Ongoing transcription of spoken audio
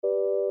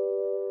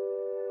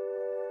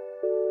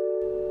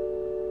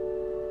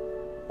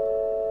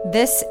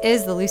This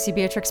is the Lucy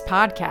Beatrix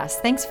Podcast.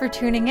 Thanks for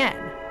tuning in.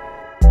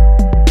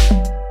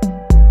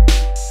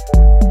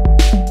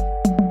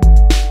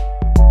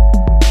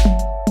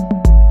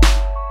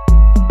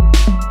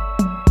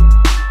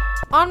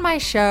 On my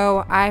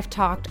show, I've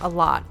talked a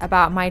lot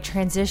about my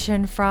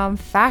transition from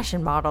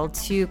fashion model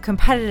to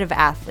competitive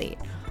athlete,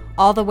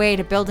 all the way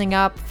to building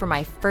up for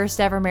my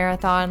first ever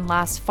marathon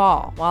last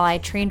fall while I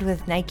trained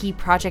with Nike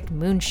Project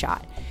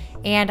Moonshot.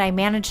 And I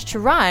managed to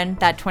run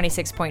that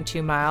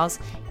 26.2 miles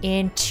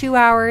in 2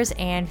 hours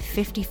and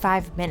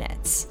 55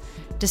 minutes,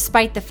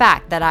 despite the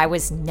fact that I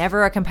was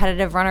never a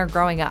competitive runner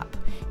growing up,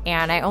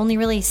 and I only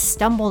really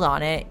stumbled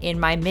on it in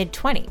my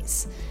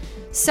mid-20s.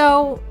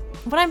 So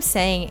what I'm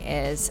saying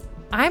is,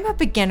 I'm a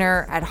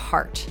beginner at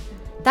heart.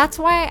 That's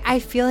why I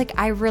feel like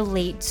I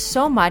relate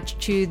so much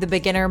to the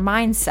beginner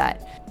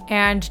mindset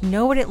and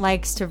know what it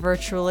likes to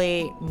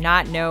virtually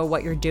not know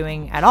what you're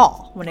doing at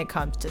all when it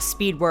comes to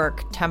speed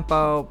work,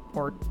 tempo,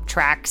 or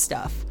track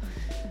stuff.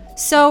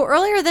 So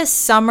earlier this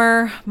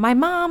summer, my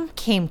mom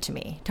came to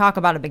me, talk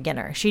about a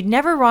beginner. She'd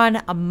never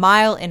run a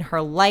mile in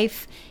her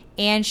life,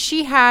 and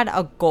she had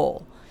a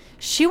goal.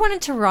 She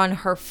wanted to run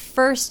her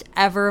first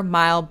ever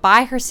mile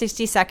by her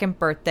 62nd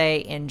birthday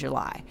in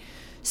July.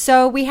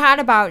 So we had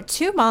about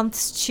 2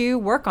 months to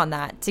work on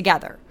that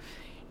together.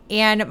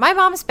 And my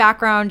mom's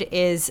background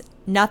is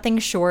nothing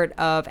short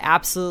of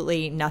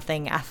absolutely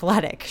nothing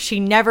athletic. She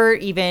never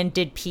even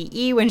did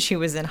PE when she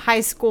was in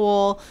high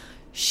school.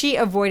 She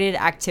avoided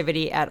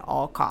activity at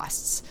all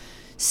costs.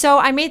 So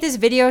I made this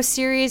video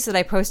series that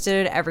I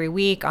posted every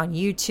week on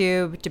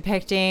YouTube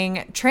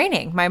depicting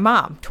training my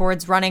mom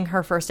towards running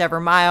her first ever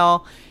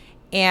mile.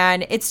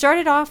 And it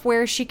started off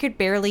where she could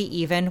barely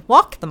even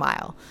walk the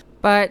mile.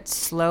 But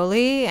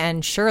slowly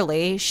and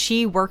surely,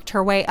 she worked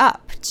her way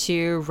up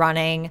to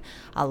running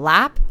a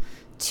lap,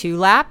 2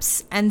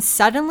 laps, and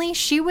suddenly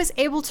she was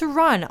able to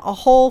run a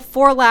whole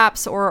 4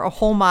 laps or a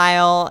whole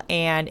mile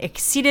and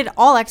exceeded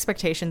all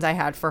expectations I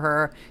had for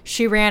her.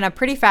 She ran a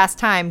pretty fast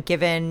time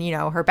given,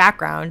 her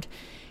background.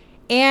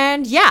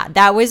 And yeah,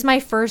 that was my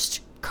first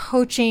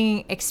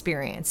coaching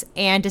experience.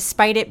 And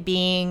despite it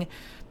being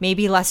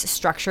maybe less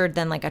structured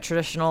than like a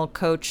traditional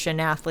coach and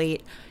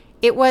athlete,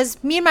 it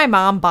was me and my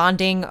mom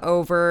bonding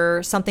over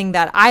something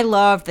that I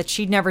loved that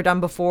she'd never done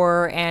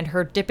before and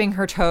her dipping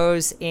her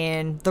toes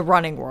in the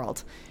running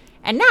world.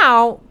 And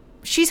now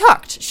she's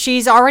hooked.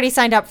 She's already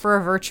signed up for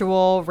a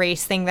virtual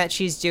race thing that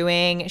she's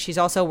doing. She's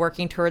also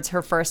working towards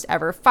her first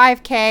ever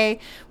 5K,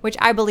 which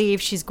I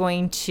believe she's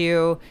going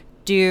to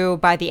do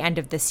by the end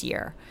of this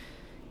year.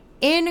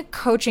 In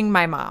coaching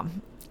my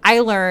mom,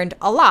 I learned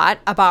a lot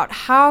about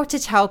how to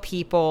tell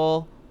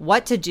people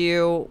what to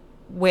do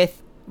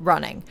with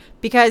running,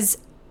 because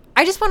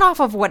I just went off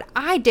of what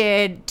I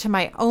did to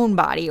my own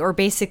body, or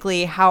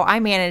basically how I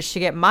managed to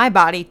get my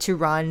body to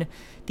run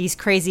these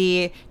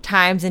crazy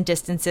times and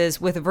distances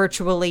with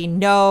virtually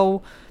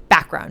no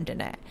background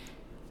in it.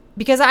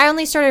 Because I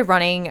only started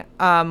running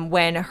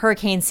when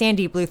Hurricane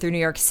Sandy blew through New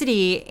York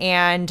City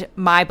and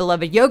my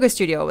beloved yoga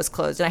studio was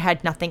closed and I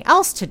had nothing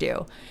else to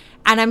do.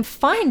 And I'm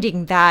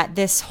finding that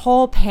this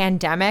whole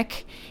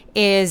pandemic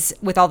is,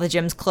 with all the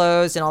gyms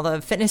closed and all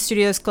the fitness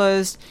studios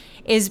closed,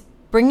 is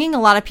bringing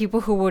a lot of people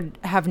who would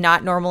have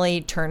not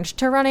normally turned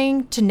to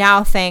running to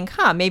now think,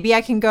 maybe I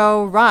can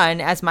go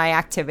run as my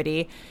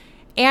activity.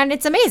 And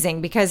it's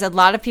amazing because a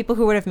lot of people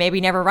who would have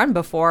maybe never run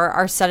before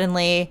are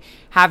suddenly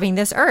having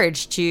this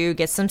urge to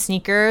get some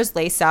sneakers,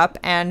 lace up,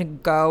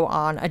 and go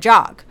on a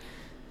jog.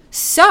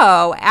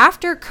 So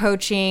after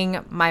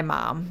coaching my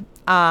mom,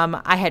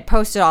 I had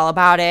posted all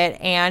about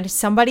it, and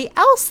somebody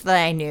else that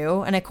I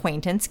knew, an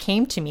acquaintance,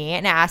 came to me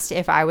and asked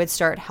if I would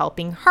start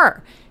helping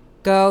her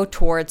go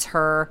towards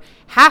her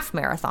half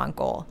marathon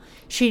goal.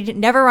 She'd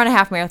never run a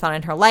half marathon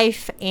in her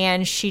life,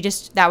 and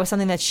that was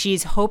something that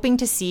she's hoping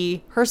to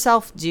see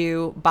herself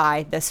do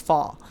by this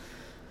fall.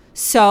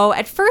 So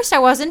at first I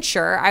wasn't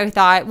sure. I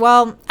thought,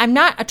 well, I'm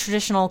not a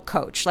traditional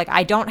coach. Like,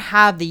 I don't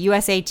have the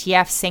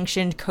USATF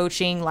sanctioned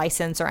coaching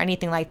license or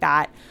anything like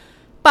that.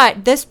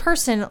 But this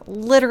person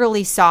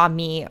literally saw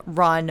me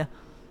run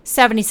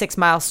 76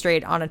 miles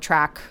straight on a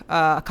track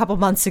a couple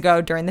months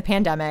ago during the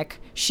pandemic.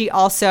 She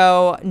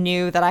also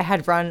knew that I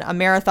had run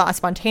a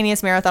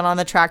spontaneous marathon on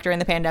the track during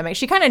the pandemic.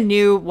 She kind of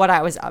knew what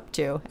I was up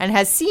to and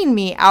has seen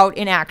me out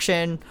in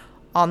action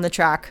on the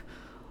track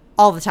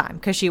all the time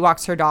because she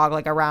walks her dog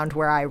like around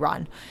where I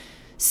run.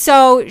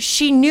 So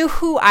she knew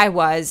who I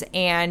was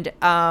and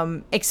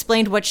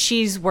explained what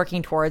she's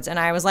working towards. And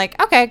I was like,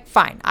 okay,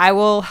 fine. I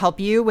will help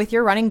you with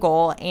your running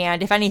goal.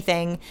 And if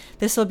anything,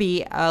 this will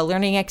be a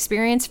learning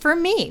experience for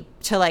me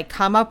to like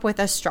come up with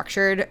a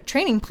structured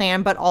training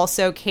plan, but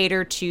also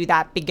cater to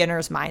that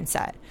beginner's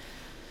mindset.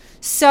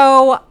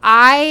 So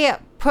I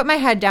put my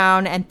head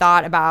down and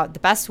thought about the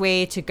best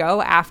way to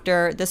go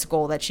after this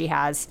goal that she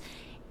has.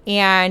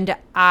 And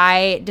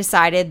I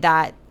decided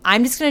that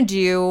I'm just going to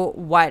do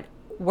what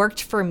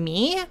worked for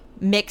me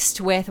mixed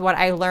with what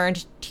I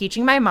learned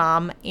teaching my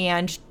mom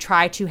and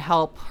try to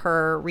help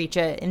her reach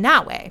it in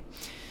that way.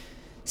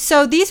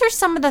 So these are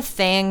some of the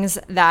things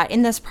that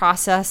in this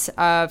process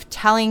of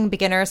telling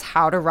beginners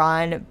how to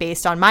run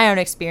based on my own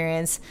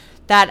experience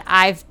that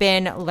I've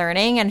been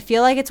learning and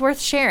feel like it's worth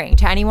sharing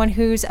to anyone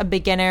who's a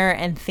beginner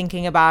and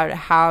thinking about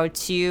how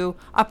to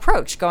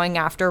approach going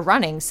after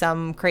running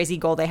some crazy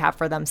goal they have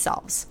for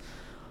themselves.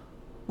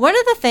 One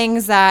of the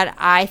things that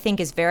I think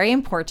is very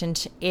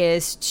important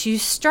is to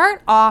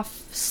start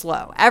off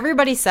slow.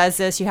 Everybody says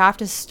this, you have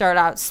to start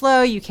out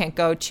slow, you can't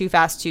go too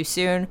fast too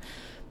soon.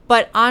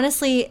 But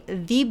honestly,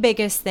 the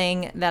biggest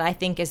thing that I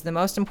think is the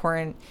most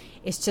important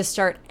is to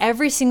start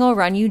every single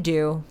run you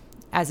do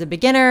as a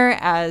beginner,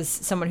 as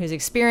someone who's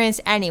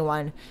experienced,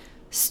 anyone,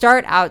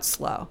 start out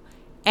slow.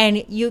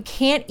 And you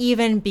can't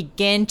even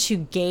begin to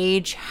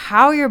gauge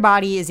how your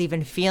body is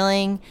even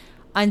feeling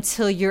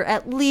until you're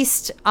at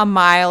least a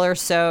mile or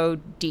so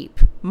deep.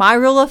 My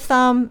rule of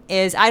thumb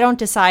is I don't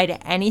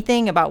decide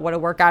anything about what a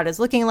workout is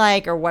looking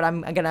like or what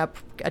I'm going to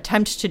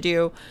attempt to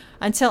do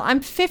until I'm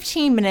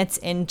 15 minutes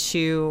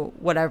into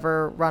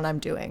whatever run I'm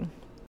doing.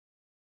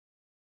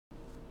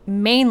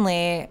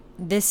 Mainly,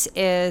 this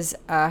is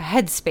a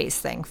headspace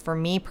thing for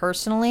me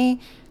personally.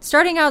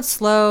 Starting out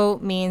slow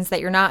means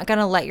that you're not going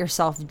to let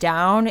yourself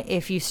down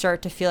if you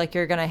start to feel like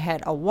you're going to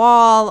hit a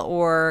wall,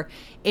 or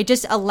it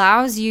just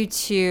allows you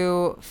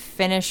to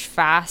finish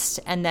fast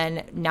and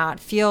then not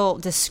feel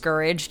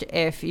discouraged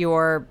if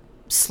you're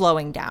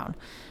slowing down.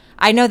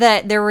 I know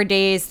that there were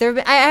days,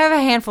 I have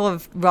a handful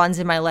of runs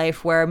in my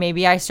life where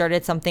maybe I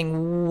started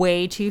something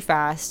way too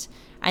fast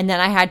and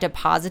then I had to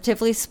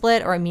positively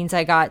split, or it means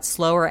I got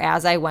slower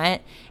as I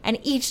went. And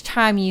each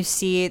time you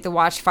see the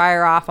watch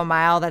fire off a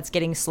mile that's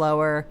getting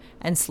slower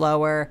and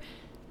slower,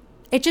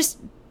 it just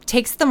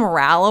takes the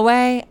morale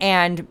away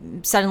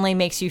and suddenly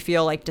makes you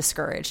feel like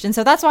discouraged. And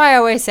so that's why I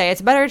always say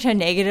it's better to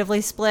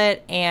negatively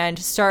split and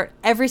start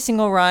every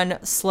single run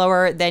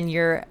slower than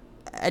you're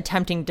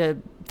attempting to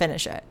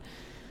finish it.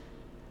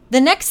 The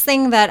next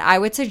thing that I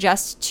would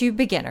suggest to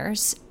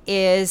beginners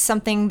is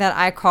something that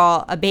I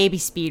call a baby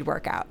speed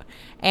workout.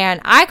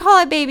 And I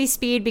call it baby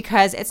speed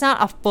because it's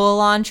not a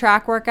full-on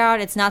track workout.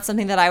 It's not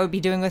something that I would be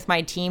doing with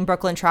my team,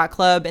 Brooklyn Track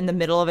Club, in the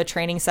middle of a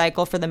training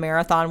cycle for the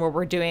marathon where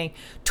we're doing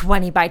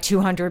 20 by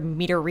 200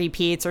 meter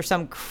repeats or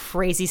some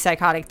crazy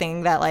psychotic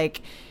thing that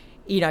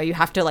you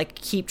have to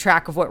keep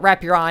track of what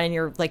rep you're on and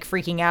you're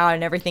freaking out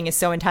and everything is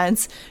so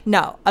intense.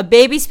 No, a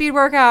baby speed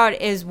workout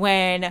is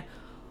when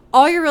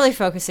all you're really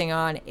focusing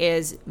on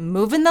is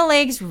moving the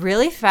legs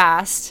really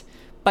fast,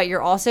 but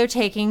you're also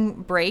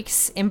taking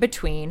breaks in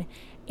between.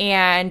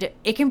 And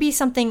it can be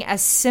something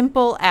as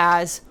simple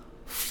as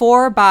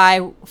 4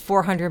 by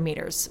 400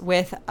 meters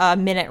with a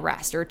minute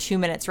rest or 2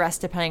 minutes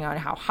rest, depending on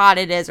how hot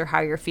it is or how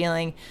you're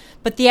feeling.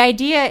 But the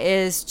idea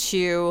is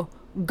to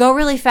go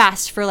really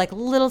fast for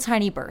little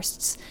tiny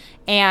bursts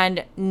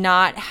and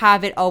not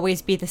have it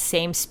always be the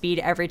same speed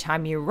every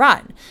time you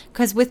run.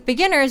 Because with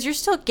beginners, you're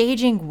still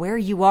gauging where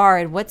you are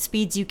and what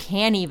speeds you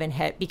can even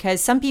hit, because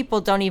some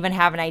people don't even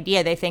have an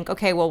idea. They think,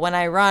 okay, well, when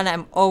I run,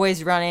 I'm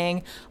always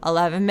running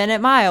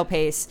 11-minute mile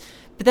pace.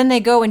 But then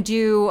they go and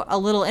do a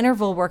little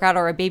interval workout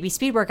or a baby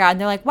speed workout, and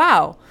they're like,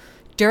 wow,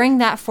 during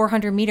that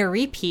 400-meter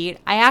repeat,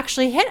 I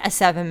actually hit a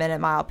 7-minute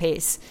mile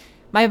pace.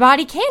 My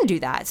body can do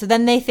that. So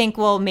then they think,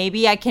 well,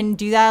 maybe I can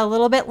do that a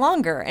little bit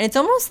longer. And it's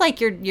almost like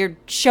you're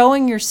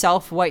showing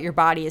yourself what your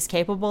body is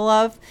capable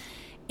of.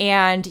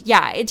 And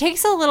yeah, it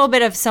takes a little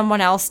bit of someone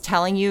else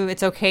telling you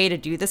it's okay to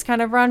do this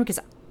kind of run, because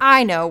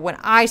I know when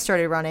I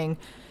started running,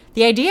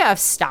 the idea of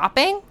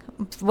stopping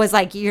was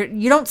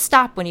you don't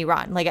stop when you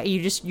run.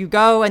 You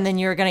go and then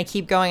you're going to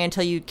keep going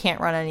until you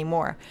can't run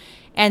anymore.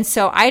 And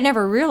so I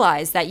never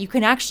realized that you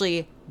can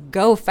actually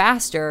go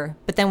faster,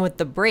 but then with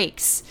the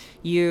breaks,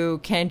 you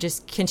can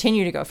just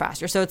continue to go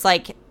faster. So it's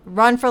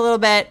run for a little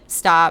bit,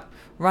 stop,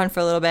 run for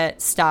a little bit,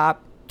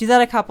 stop. Do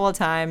that a couple of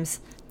times.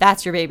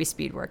 That's your baby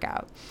speed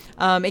workout.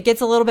 It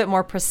gets a little bit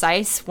more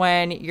precise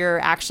when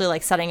you're actually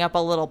setting up a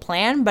little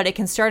plan, but it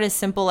can start as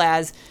simple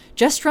as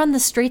just run the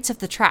straights of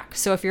the track.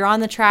 So if you're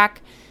on the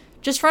track,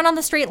 just run on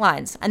the straight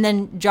lines and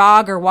then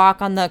jog or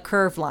walk on the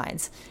curved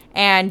lines.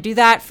 And do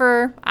that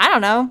for,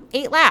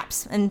 8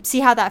 laps and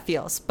see how that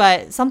feels.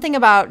 But something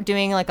about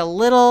doing a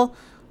little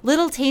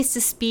taste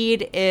of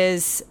speed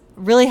is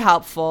really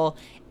helpful.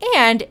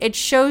 And it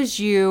shows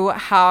you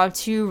how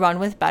to run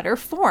with better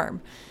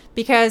form.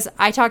 Because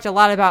I talked a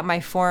lot about my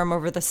form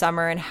over the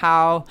summer and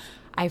how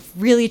I've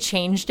really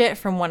changed it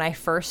from when I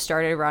first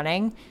started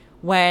running.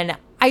 When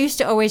I used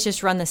to always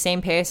just run the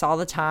same pace all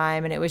the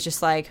time. And it was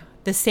just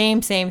the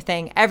same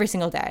thing every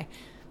single day.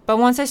 But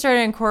once I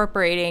started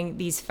incorporating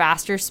these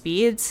faster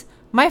speeds,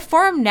 my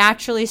form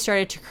naturally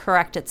started to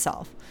correct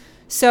itself.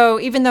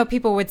 So even though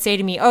people would say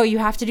to me, oh, you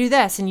have to do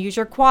this and use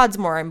your quads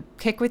more and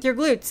kick with your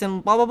glutes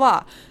and blah, blah,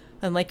 blah,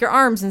 and your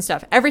arms and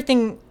stuff,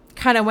 everything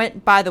kind of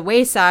went by the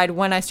wayside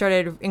when I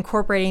started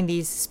incorporating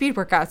these speed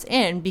workouts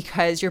in,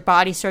 because your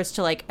body starts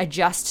to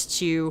adjust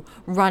to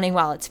running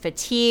while it's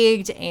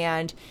fatigued.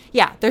 And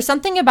yeah, there's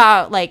something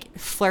about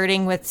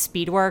flirting with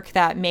speed work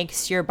that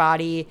makes your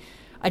body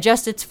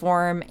adjust its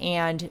form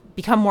and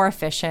become more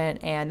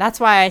efficient. And that's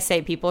why I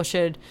say people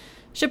should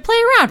should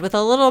play around with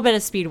a little bit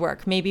of speed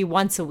work, maybe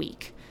once a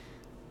week.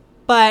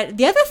 But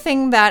the other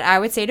thing that I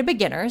would say to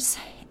beginners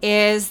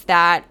is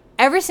that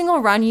every single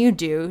run you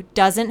do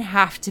doesn't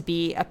have to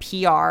be a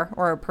PR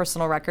or a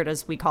personal record,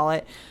 as we call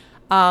it,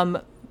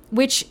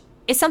 which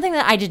is something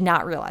that I did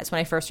not realize when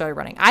I first started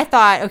running. I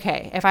thought,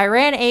 okay, if I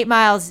ran 8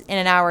 miles in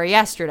an hour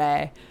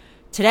yesterday,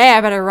 today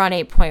I better run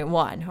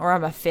 8.1 or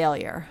I'm a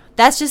failure.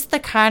 That's just the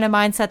kind of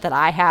mindset that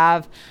I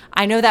have.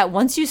 I know that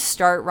once you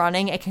start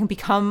running, it can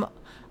become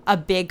a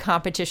big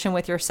competition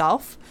with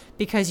yourself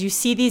because you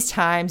see these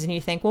times and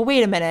you think, well,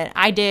 wait a minute,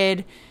 I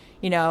did,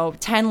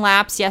 10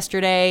 laps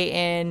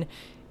yesterday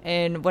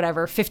in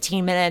whatever,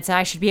 15 minutes, and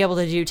I should be able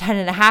to do 10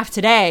 and a half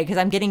today because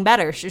I'm getting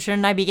better.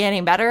 Shouldn't I be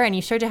getting better? And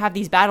you start to have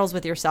these battles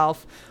with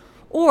yourself.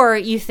 Or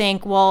you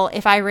think, well,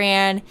 if I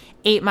ran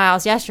 8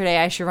 miles yesterday,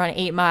 I should run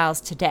 8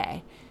 miles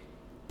today.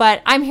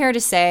 But I'm here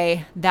to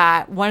say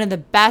that one of the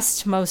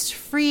best, most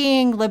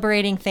freeing,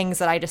 liberating things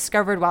that I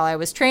discovered while I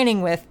was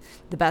training with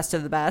the best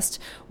of the best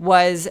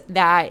was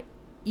that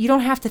you don't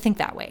have to think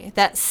that way.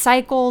 That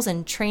cycles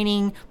and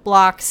training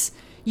blocks,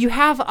 you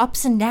have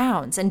ups and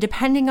downs. And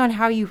depending on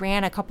how you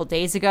ran a couple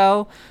days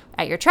ago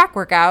at your track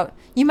workout,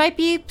 you might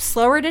be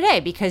slower today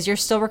because you're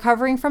still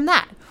recovering from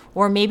that.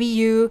 Or maybe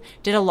you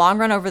did a long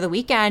run over the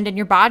weekend and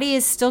your body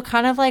is still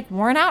kind of like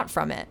worn out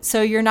from it.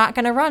 So you're not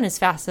going to run as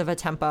fast of a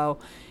tempo.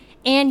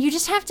 And you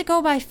just have to go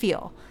by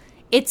feel.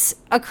 It's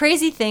a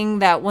crazy thing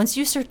that once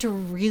you start to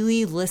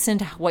really listen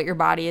to what your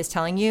body is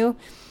telling you,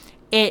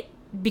 it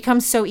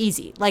becomes so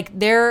easy. Like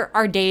there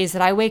are days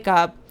that I wake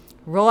up,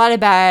 roll out of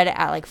bed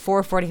at like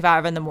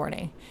 4:45 in the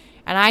morning.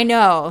 And I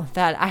know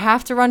that I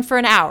have to run for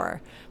an hour,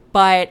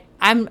 but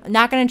I'm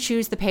not going to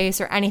choose the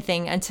pace or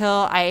anything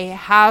until I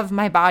have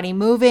my body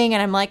moving.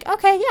 And I'm like,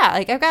 okay, yeah,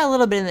 like I've got a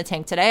little bit in the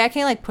tank today. I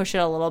can like push it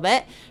a little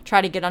bit, try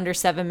to get under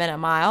 7-minute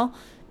mile.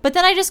 But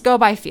then I just go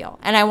by feel.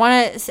 And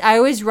I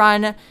always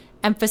run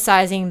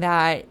emphasizing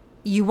that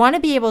you want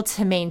to be able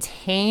to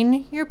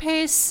maintain your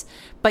pace,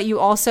 but you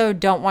also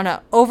don't want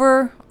to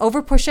over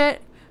push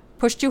it,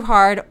 push too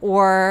hard,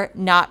 or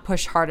not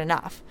push hard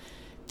enough.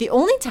 The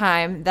only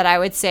time that I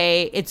would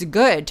say it's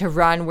good to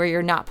run where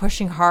you're not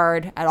pushing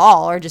hard at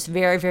all or just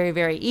very, very,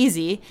 very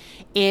easy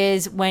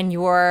is when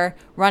you're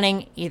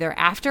running either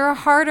after a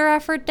harder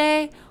effort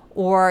day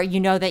or you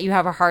know that you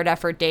have a hard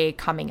effort day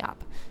coming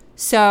up.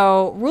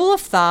 So rule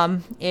of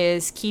thumb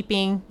is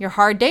keeping your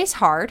hard days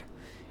hard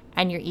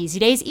and your easy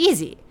days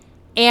easy.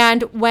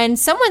 And when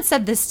someone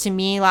said this to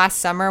me last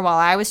summer while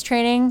I was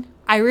training,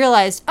 I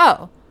realized,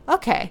 oh,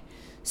 okay.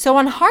 So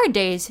on hard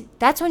days,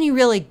 that's when you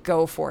really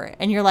go for it.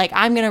 And you're like,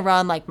 I'm going to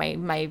run like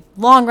my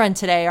long run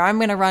today, or I'm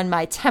going to run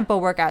my tempo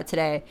workout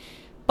today.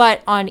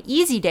 But on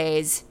easy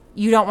days,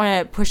 you don't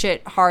want to push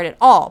it hard at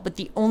all. But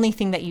the only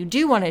thing that you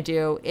do want to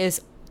do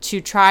is to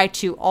try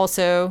to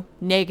also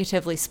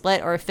negatively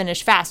split or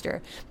finish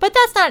faster. But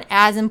that's not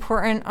as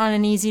important on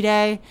an easy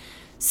day.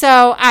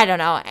 So I don't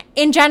know.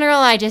 In general,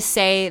 I just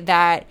say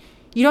that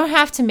you don't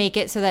have to make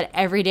it so that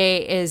every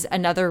day is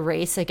another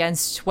race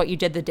against what you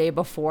did the day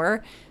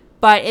before.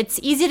 But it's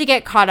easy to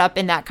get caught up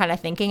in that kind of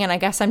thinking. And I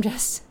guess I'm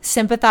just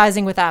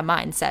sympathizing with that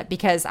mindset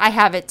because I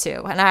have it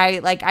too. And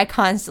I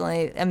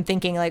constantly am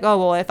thinking like, oh,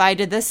 well, if I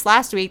did this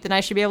last week, then I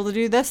should be able to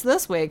do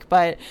this week.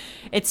 But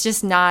it's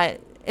just not.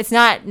 It's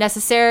not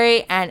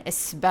necessary, and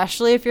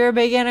especially if you're a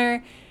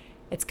beginner,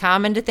 it's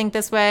common to think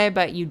this way,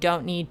 but you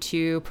don't need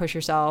to push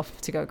yourself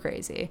to go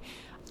crazy.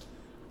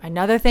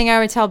 Another thing I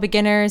would tell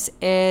beginners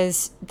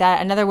is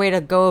that another way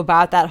to go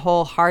about that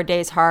whole hard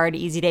days hard,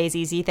 easy days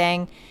easy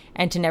thing,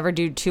 and to never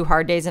do 2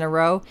 hard days in a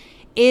row,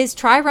 is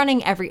try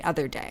running every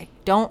other day.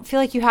 Don't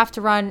feel like you have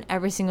to run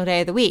every single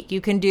day of the week.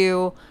 You can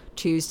do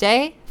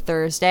Tuesday,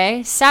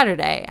 Thursday,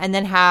 Saturday, and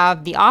then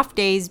have the off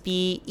days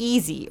be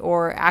easy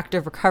or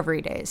active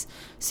recovery days.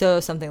 So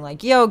something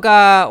like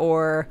yoga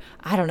or,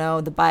 I don't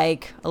know, the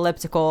bike,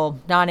 elliptical,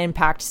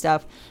 non-impact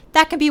stuff.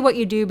 That can be what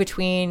you do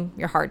between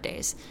your hard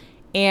days.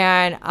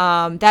 And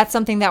that's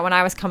something that when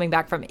I was coming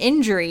back from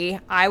injury,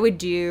 I would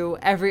do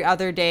every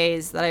other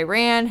days that I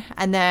ran.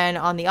 And then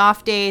on the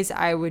off days,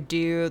 I would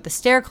do the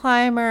stair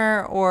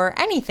climber or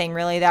anything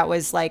really that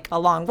was like a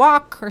long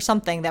walk or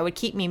something that would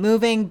keep me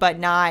moving but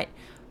not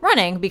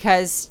running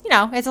because,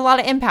 it's a lot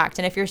of impact.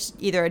 And if you're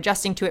either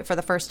adjusting to it for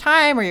the first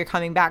time or you're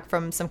coming back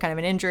from some kind of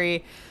an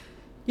injury,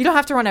 you don't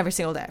have to run every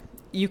single day.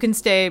 You can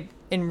stay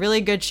in really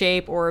good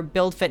shape or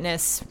build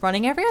fitness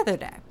running every other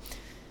day.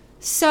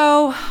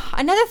 So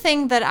another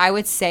thing that I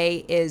would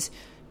say is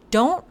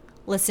don't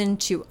listen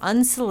to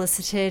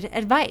unsolicited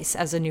advice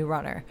as a new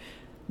runner.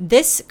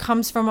 This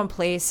comes from a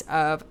place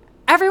of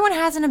everyone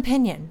has an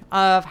opinion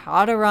of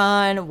how to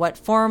run, what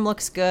form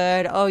looks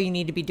good. Oh, you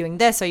need to be doing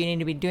this, or you need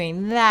to be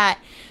doing that.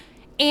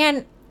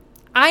 And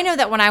I know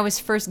that when I was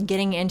first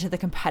getting into the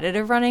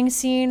competitive running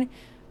scene,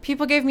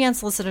 people gave me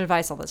unsolicited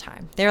advice all the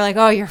time. They were like,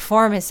 oh, your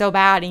form is so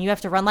bad and you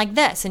have to run like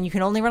this and you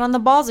can only run on the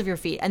balls of your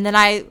feet. And then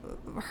I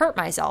hurt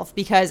myself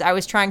because I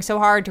was trying so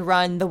hard to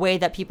run the way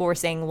that people were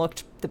saying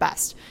looked the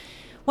best.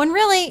 When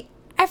really,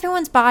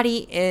 everyone's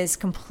body is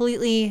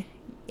completely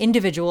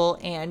individual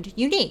and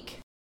unique.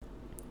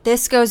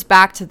 This goes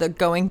back to the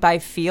going by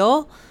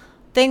feel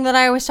thing that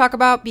I always talk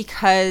about,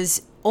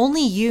 because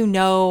only you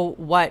know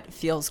what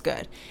feels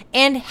good.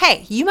 And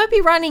hey, you might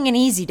be running an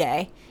easy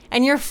day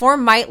and your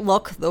form might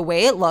look the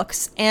way it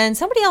looks, and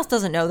somebody else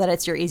doesn't know that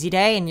it's your easy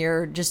day and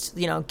you're just,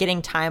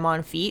 getting time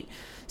on feet.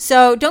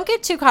 So don't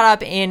get too caught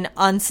up in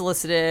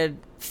unsolicited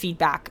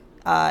feedback,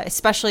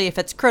 especially if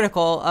it's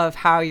critical of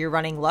how your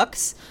running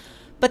looks.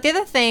 But the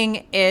other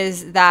thing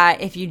is that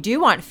if you do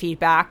want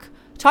feedback,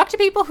 talk to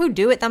people who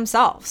do it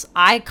themselves.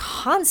 I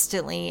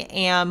constantly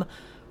am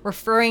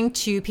referring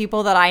to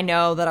people that I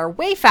know that are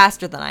way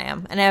faster than I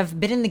am and have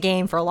been in the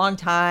game for a long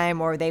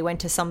time, or they went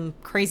to some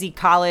crazy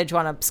college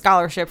on a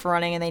scholarship for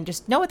running and they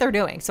just know what they're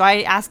doing. So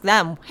I ask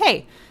them,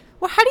 hey,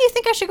 well, how do you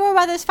think I should go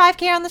about this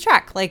 5K on the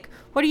track? Like,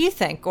 what do you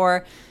think?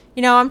 Or,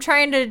 I'm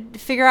trying to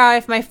figure out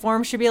if my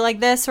form should be like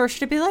this or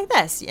should it be like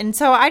this. And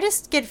so I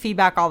just get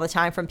feedback all the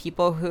time from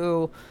people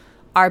who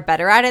are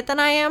better at it than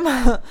I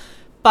am.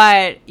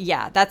 But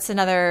yeah, that's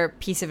another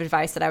piece of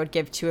advice that I would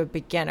give to a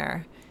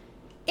beginner.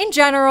 In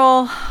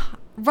general,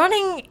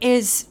 running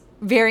is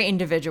very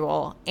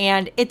individual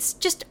and it's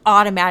just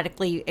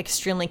automatically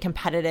extremely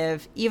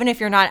competitive. Even if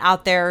you're not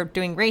out there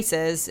doing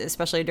races,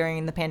 especially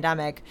during the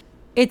pandemic,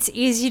 it's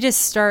easy to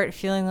start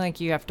feeling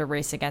like you have to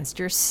race against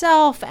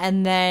yourself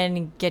and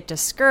then get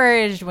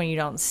discouraged when you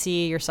don't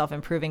see yourself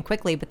improving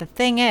quickly. But the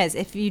thing is,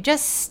 if you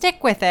just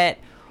stick with it,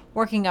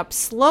 working up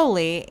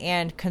slowly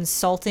and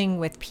consulting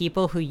with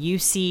people who you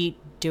see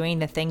doing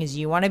the things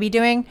you want to be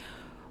doing,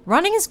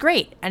 running is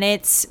great and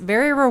it's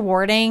very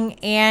rewarding.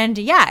 And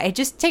yeah, it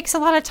just takes a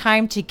lot of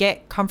time to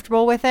get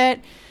comfortable with it.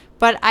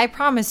 But I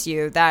promise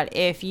you that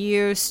if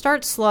you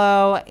start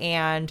slow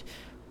and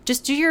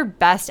just do your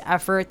best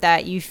effort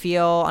that you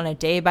feel on a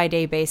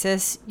day-by-day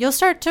basis, you'll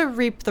start to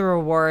reap the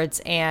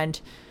rewards and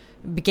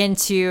begin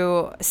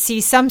to see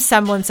some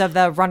semblance of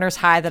the runner's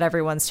high that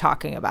everyone's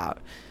talking about.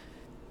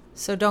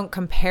 So don't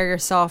compare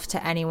yourself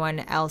to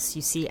anyone else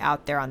you see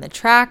out there on the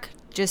track.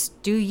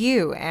 Just do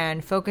you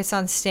and focus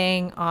on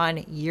staying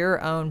on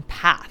your own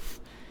path.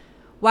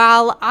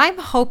 While I'm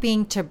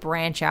hoping to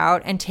branch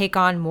out and take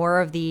on more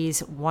of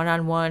these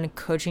one-on-one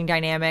coaching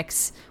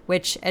dynamics,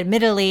 which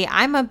admittedly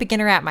I'm a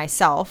beginner at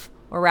myself,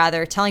 or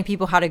rather telling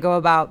people how to go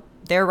about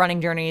their running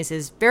journeys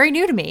is very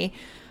new to me,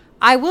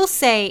 I will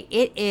say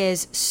it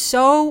is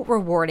so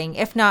rewarding,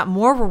 if not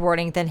more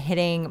rewarding than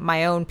hitting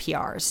my own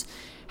PRs.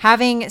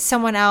 Having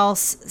someone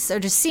else, so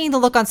just seeing the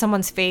look on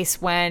someone's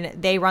face when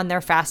they run their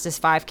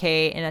fastest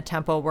 5K in a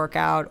tempo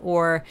workout,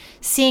 or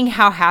seeing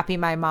how happy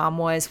my mom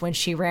was when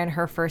she ran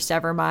her first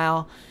ever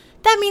mile,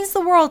 that means the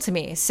world to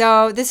me.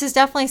 So this is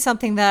definitely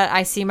something that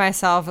I see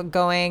myself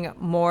going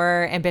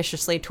more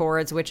ambitiously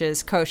towards, which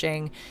is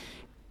coaching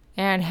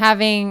and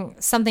having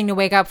something to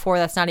wake up for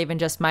that's not even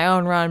just my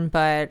own run,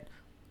 but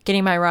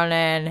getting my run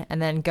in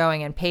and then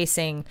going and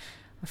pacing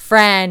a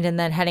friend and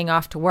then heading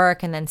off to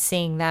work and then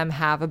seeing them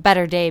have a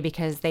better day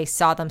because they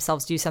saw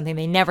themselves do something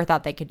they never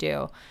thought they could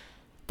do.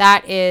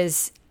 That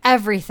is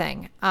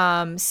everything.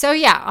 So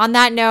yeah, on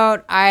that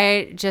note,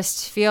 I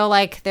just feel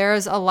like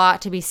there's a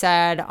lot to be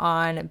said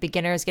on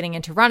beginners getting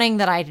into running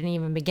that I didn't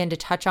even begin to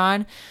touch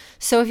on.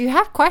 So if you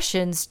have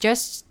questions,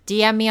 just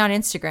DM me on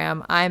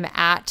Instagram. I'm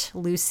at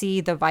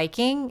Lucie the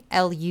Viking,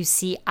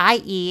 Lucie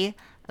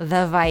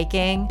the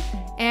Viking.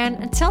 And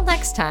until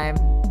next time,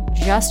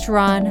 just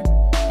run.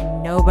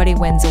 Nobody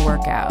wins a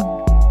workout.